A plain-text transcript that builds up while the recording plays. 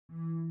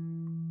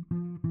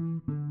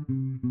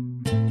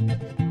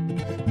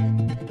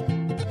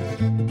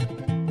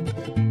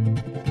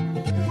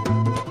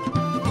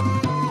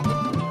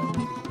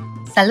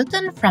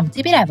Saluton from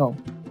Tibiravo.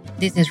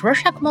 This is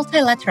Rorschach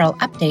Multilateral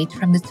Update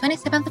from the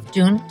 27th of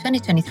June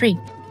 2023,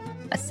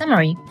 a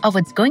summary of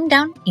what's going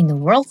down in the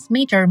world's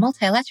major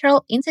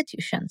multilateral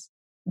institutions.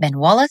 Ben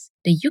Wallace,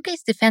 the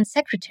UK's Defence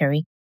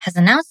Secretary, has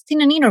announced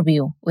in an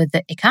interview with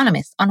The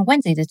Economist on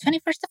Wednesday, the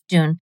 21st of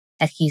June,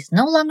 that he is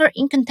no longer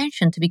in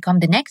contention to become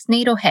the next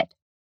NATO head.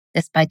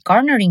 Despite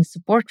garnering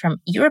support from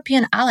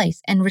European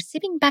allies and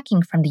receiving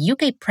backing from the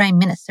UK Prime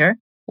Minister,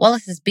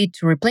 Wallace's bid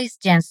to replace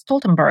Jens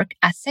Stoltenberg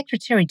as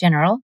Secretary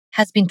General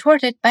has been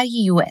thwarted by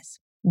the US,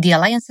 the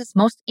alliance's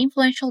most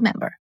influential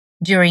member.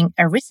 During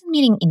a recent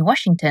meeting in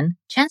Washington,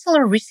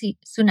 Chancellor Rishi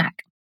Sunak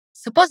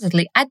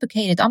supposedly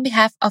advocated on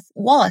behalf of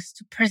Wallace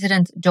to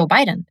President Joe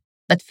Biden,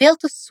 but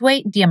failed to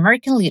sway the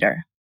American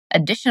leader.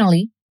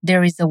 Additionally,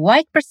 there is a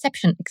wide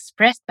perception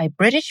expressed by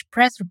British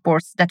press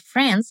reports that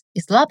France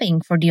is lobbying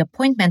for the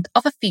appointment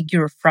of a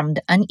figure from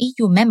an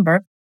EU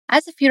member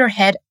as a future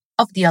head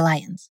of the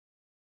alliance.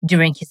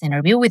 During his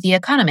interview with The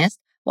Economist,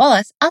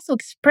 Wallace also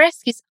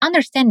expressed his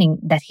understanding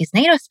that his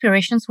NATO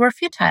aspirations were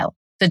futile,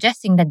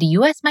 suggesting that the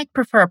US might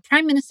prefer a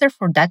prime minister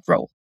for that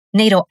role.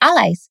 NATO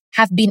allies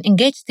have been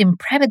engaged in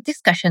private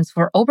discussions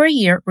for over a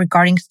year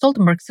regarding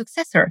Stoltenberg's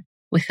successor,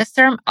 with his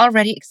term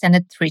already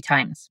extended 3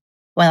 times.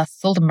 While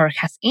Stoltenberg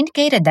has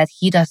indicated that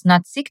he does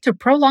not seek to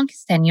prolong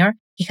his tenure,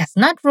 he has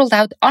not ruled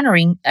out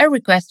honoring a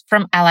request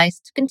from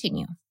allies to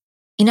continue.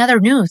 In other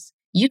news,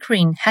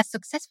 Ukraine has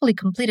successfully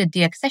completed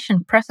the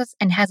accession process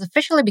and has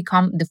officially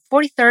become the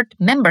 43rd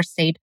member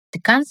state of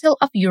the Council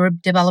of Europe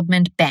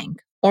Development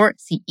Bank, or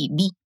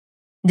CEB.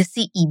 The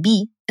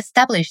CEB,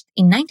 established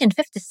in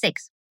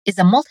 1956, is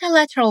a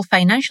multilateral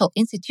financial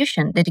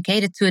institution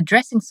dedicated to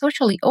addressing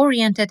socially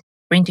oriented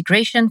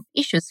reintegration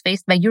issues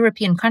faced by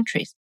European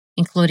countries,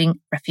 including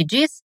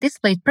refugees,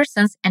 displaced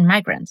persons, and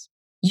migrants.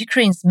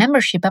 Ukraine's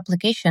membership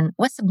application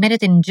was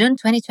submitted in June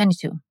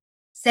 2022.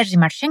 Sergei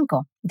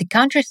Marchenko, the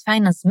country's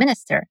finance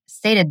minister,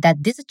 stated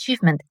that this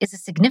achievement is a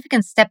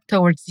significant step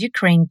towards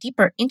Ukraine's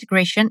deeper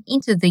integration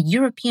into the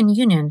European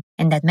Union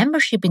and that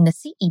membership in the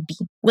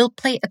CEB will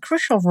play a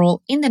crucial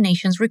role in the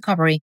nation's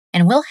recovery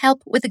and will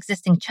help with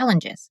existing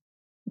challenges.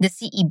 The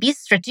CEB's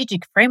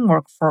strategic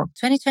framework for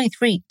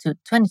 2023 to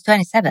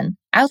 2027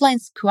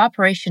 outlines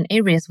cooperation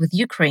areas with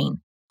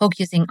Ukraine,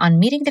 focusing on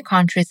meeting the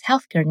country's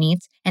healthcare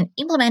needs and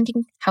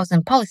implementing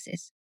housing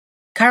policies.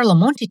 Carlo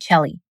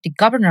Monticelli, the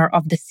governor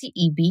of the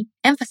CEB,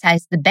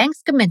 emphasized the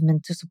bank's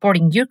commitment to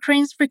supporting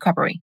Ukraine's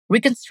recovery,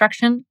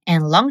 reconstruction,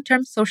 and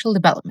long-term social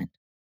development.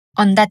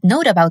 On that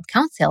note about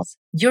councils,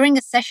 during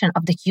a session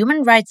of the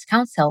Human Rights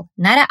Council,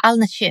 Nada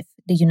al-Nashif,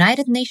 the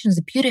United Nations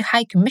Deputy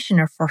High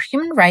Commissioner for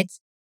Human Rights,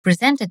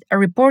 presented a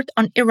report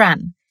on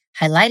Iran,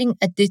 highlighting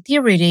a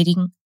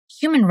deteriorating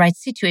human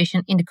rights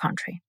situation in the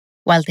country.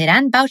 While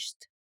Tehran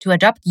vouched to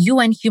adopt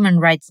UN human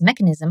rights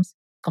mechanisms,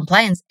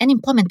 compliance and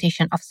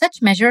implementation of such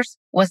measures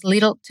was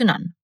little to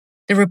none.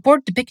 The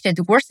report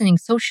depicted worsening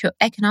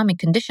socio-economic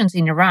conditions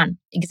in Iran,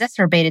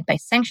 exacerbated by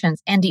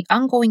sanctions and the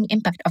ongoing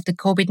impact of the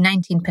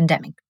COVID-19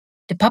 pandemic.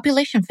 The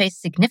population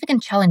faced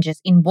significant challenges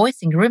in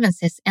voicing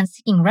grievances and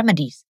seeking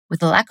remedies,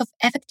 with a lack of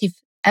effective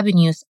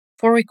avenues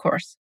for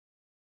recourse.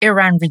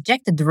 Iran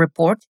rejected the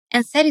report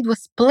and said it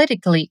was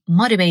politically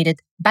motivated,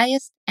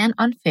 biased, and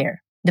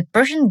unfair. The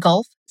Persian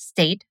Gulf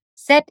state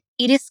said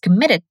it is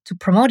committed to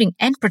promoting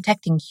and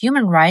protecting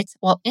human rights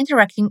while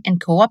interacting and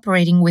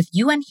cooperating with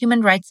UN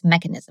human rights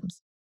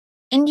mechanisms.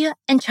 India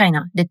and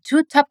China, the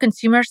 2 top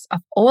consumers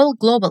of oil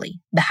globally,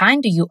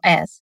 behind the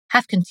US,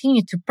 have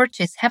continued to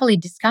purchase heavily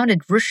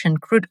discounted Russian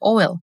crude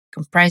oil,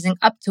 comprising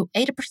up to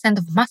 80%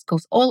 of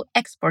Moscow's oil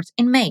exports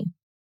in May,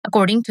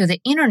 according to the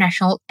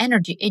International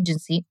Energy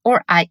Agency,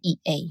 or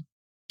IEA.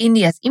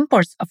 India's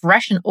imports of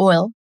Russian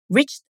oil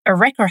reached a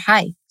record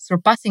high,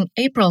 surpassing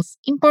April's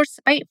imports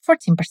by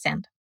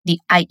 14%. The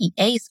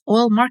IEA's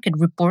oil market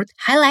report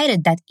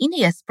highlighted that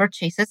India's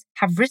purchases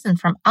have risen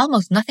from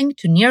almost nothing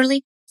to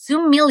nearly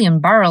 2 million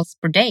barrels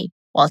per day,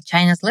 while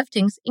China's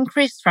liftings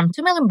increased from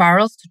 2 million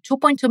barrels to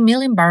 2.2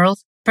 million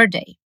barrels per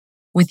day.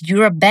 With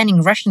Europe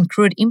banning Russian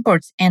crude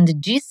imports and the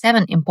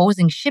G7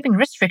 imposing shipping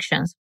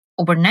restrictions,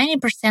 over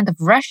 90% of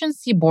Russian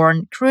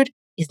seaborne crude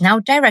is now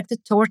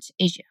directed towards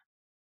Asia.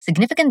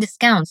 Significant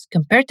discounts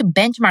compared to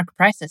benchmark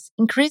prices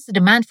increase the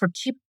demand for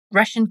cheap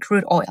Russian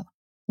crude oil.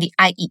 The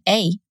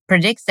IEA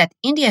predicts that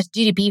India's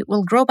GDP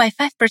will grow by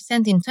 5%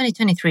 in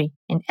 2023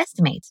 and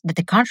estimates that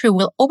the country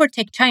will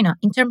overtake China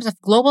in terms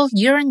of global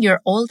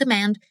year-on-year oil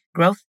demand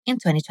growth in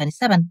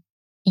 2027.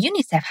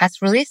 UNICEF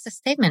has released a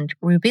statement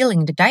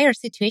revealing the dire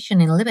situation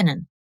in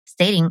Lebanon,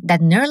 stating that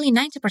nearly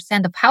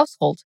 90% of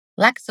households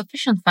lack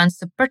sufficient funds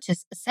to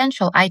purchase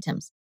essential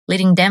items,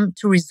 leading them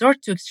to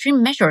resort to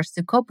extreme measures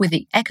to cope with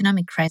the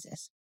economic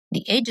crisis.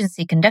 The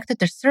agency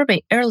conducted a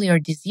survey earlier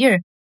this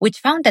year, which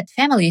found that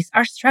families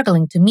are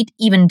struggling to meet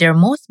even their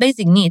most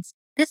basic needs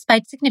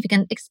despite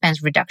significant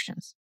expense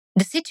reductions.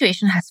 The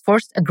situation has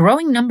forced a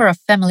growing number of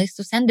families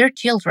to send their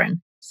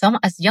children, some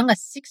as young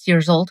as 6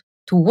 years old,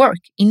 to work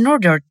in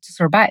order to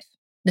survive.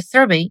 The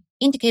survey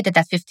indicated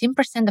that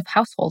 15% of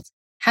households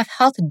have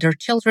halted their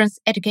children's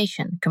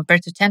education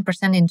compared to 10%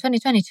 in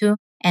 2022,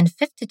 and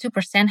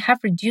 52% have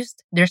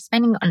reduced their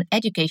spending on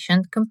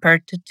education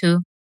compared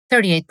to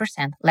 38%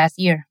 last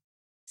year.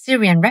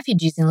 Syrian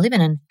refugees in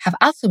Lebanon have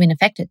also been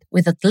affected,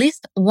 with at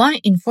least 1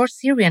 in 4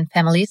 Syrian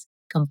families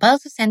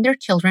compelled to send their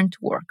children to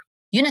work.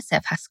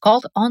 UNICEF has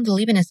called on the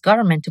Lebanese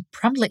government to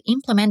promptly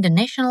implement the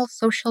National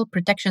Social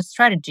Protection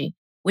Strategy,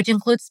 which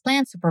includes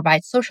plans to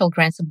provide social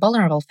grants to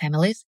vulnerable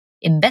families,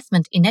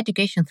 investment in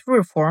education through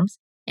reforms,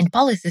 and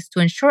policies to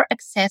ensure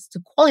access to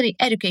quality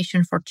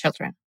education for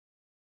children.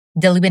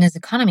 The Lebanese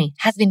economy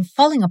has been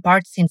falling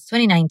apart since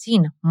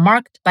 2019,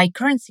 marked by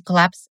currency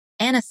collapse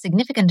and a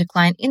significant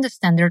decline in the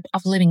standard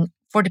of living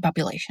for the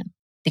population.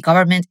 The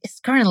government is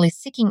currently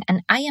seeking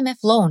an IMF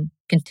loan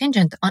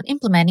contingent on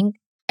implementing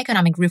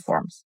economic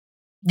reforms.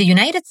 The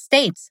United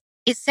States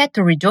is set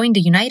to rejoin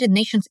the United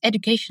Nations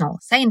Educational,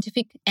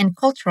 Scientific, and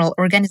Cultural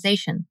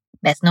Organization,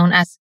 best known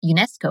as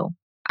UNESCO,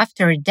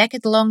 after a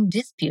decade-long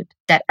dispute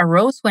that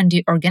arose when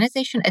the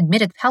organization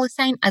admitted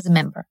Palestine as a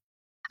member.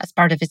 As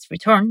part of its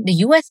return, the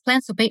U.S.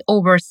 plans to pay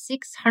over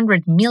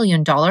 $600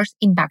 million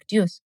in back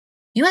dues.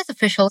 U.S.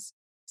 officials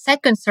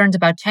said concerns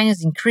about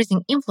China's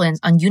increasing influence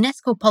on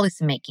UNESCO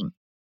policymaking,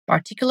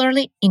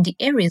 particularly in the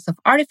areas of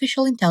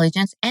artificial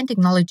intelligence and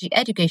technology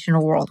education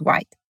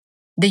worldwide.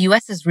 The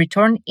U.S.'s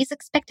return is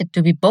expected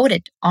to be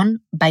voted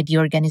on by the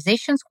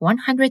organization's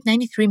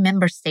 193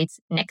 member states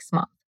next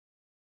month.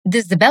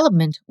 This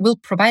development will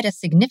provide a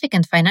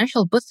significant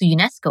financial boost to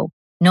UNESCO,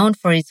 known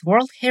for its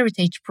World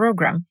Heritage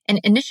Program and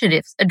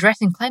initiatives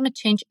addressing climate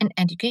change and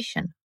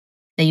education.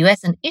 The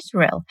U.S. and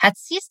Israel had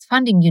ceased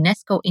funding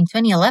UNESCO in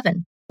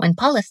 2011 when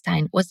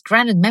Palestine was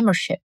granted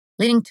membership,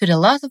 leading to the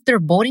loss of their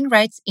voting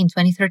rights in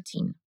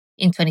 2013.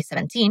 In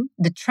 2017,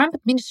 the Trump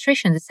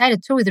administration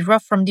decided to withdraw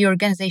from the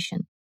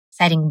organization,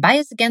 citing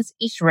bias against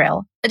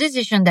Israel, a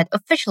decision that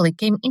officially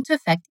came into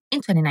effect in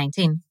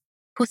 2019.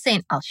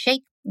 Hussein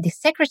al-Sheikh, the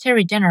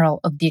Secretary General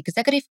of the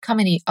Executive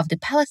Committee of the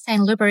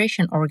Palestine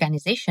Liberation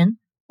Organization,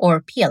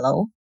 or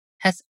PLO,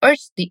 has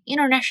urged the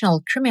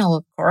International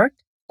Criminal Court,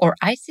 or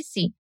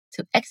ICC,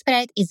 to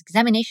expedite its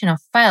examination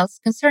of files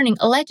concerning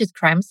alleged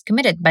crimes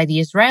committed by the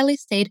Israeli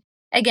state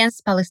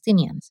against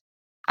Palestinians.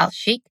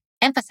 Al-Sheikh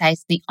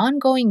emphasized the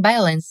ongoing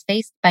violence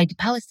faced by the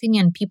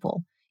Palestinian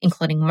people,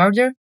 including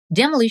murder,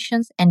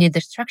 demolitions, and the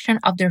destruction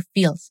of their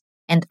fields,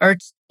 and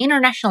urged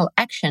international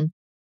action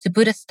to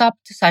put a stop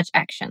to such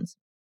actions.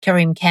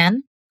 Karim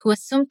Khan, who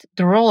assumed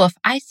the role of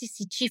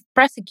ICC chief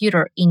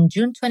prosecutor in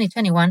June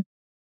 2021,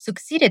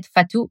 succeeded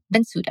Fatou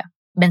Bensouda.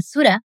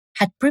 Bensouda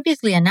had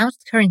previously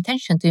announced her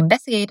intention to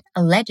investigate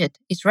alleged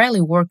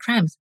Israeli war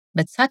crimes,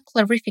 but sought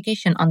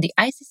clarification on the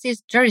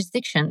ICC's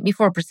jurisdiction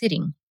before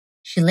proceeding.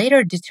 She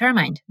later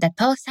determined that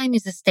Palestine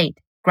is a state,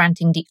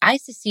 granting the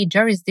ICC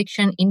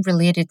jurisdiction in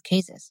related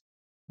cases.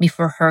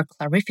 Before her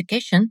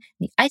clarification,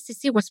 the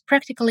ICC was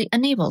practically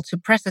unable to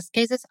process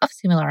cases of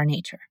similar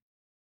nature.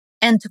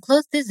 And to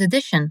close this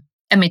edition,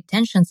 amid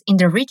tensions in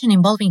the region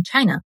involving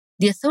China,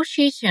 the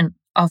Association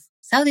of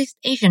Southeast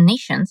Asian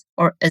Nations,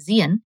 or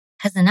ASEAN,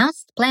 has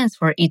announced plans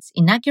for its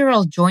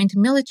inaugural joint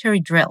military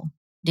drill.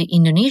 The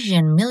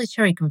Indonesian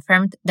military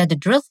confirmed that the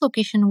drill's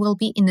location will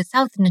be in the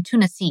South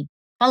Natuna Sea,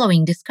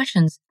 following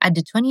discussions at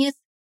the 20th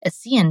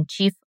ASEAN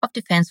Chief of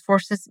Defense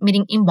Forces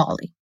meeting in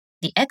Bali.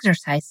 The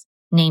exercise,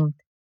 named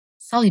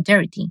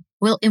Solidarity,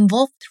 will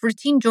involve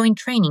routine joint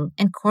training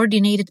and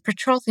coordinated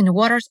patrols in the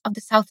waters of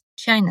the South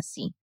China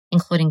Sea,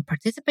 including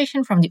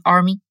participation from the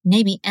Army,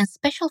 Navy, and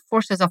Special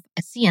Forces of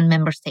ASEAN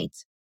member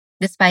states.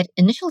 Despite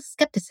initial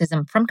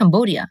skepticism from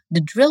Cambodia, the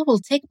drill will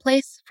take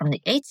place from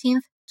the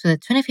 18th to the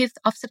 25th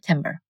of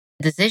September.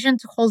 The decision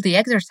to hold the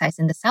exercise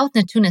in the South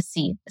Natuna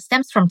Sea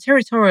stems from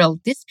territorial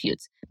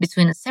disputes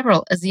between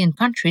several ASEAN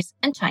countries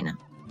and China.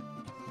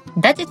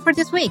 That's it for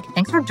this week.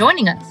 Thanks for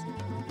joining us.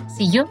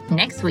 See you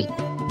next week.